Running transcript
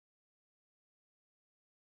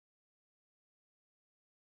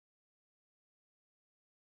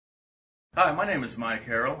Hi, my name is Mike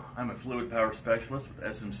Harrell. I'm a fluid power specialist with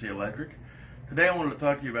SMC Electric. Today I wanted to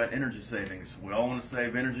talk to you about energy savings. We all want to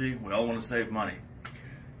save energy. We all want to save money.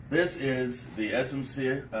 This is the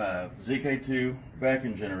SMC ZK2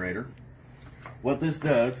 Vacuum Generator. What this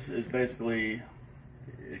does is basically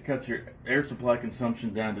it cuts your air supply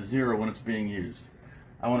consumption down to zero when it's being used.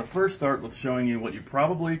 I want to first start with showing you what you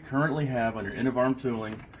probably currently have on your end of arm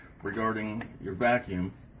tooling regarding your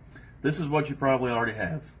vacuum. This is what you probably already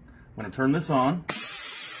have. I'm going to turn this on.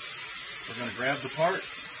 We're going to grab the part.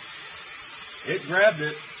 It grabbed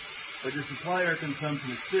it, but your supply air consumption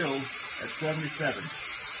is still at 77.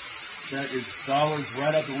 That is dollars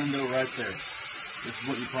right out the window right there. This is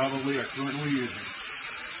what you probably are currently using.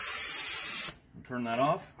 I'll turn that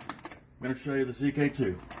off. I'm going to show you the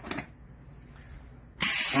ZK2.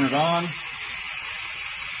 Turn it on.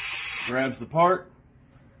 Grabs the part.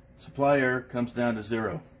 Supply air comes down to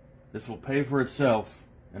zero. This will pay for itself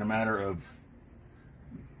in a matter of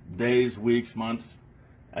days, weeks, months.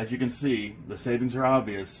 As you can see, the savings are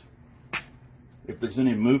obvious. If there's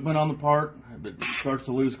any movement on the part that starts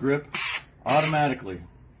to lose grip, automatically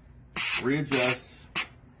readjusts,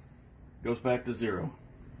 goes back to zero.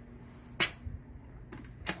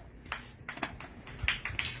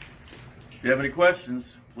 If you have any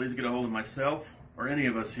questions, please get a hold of myself or any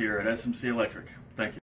of us here at SMC Electric. Thank you.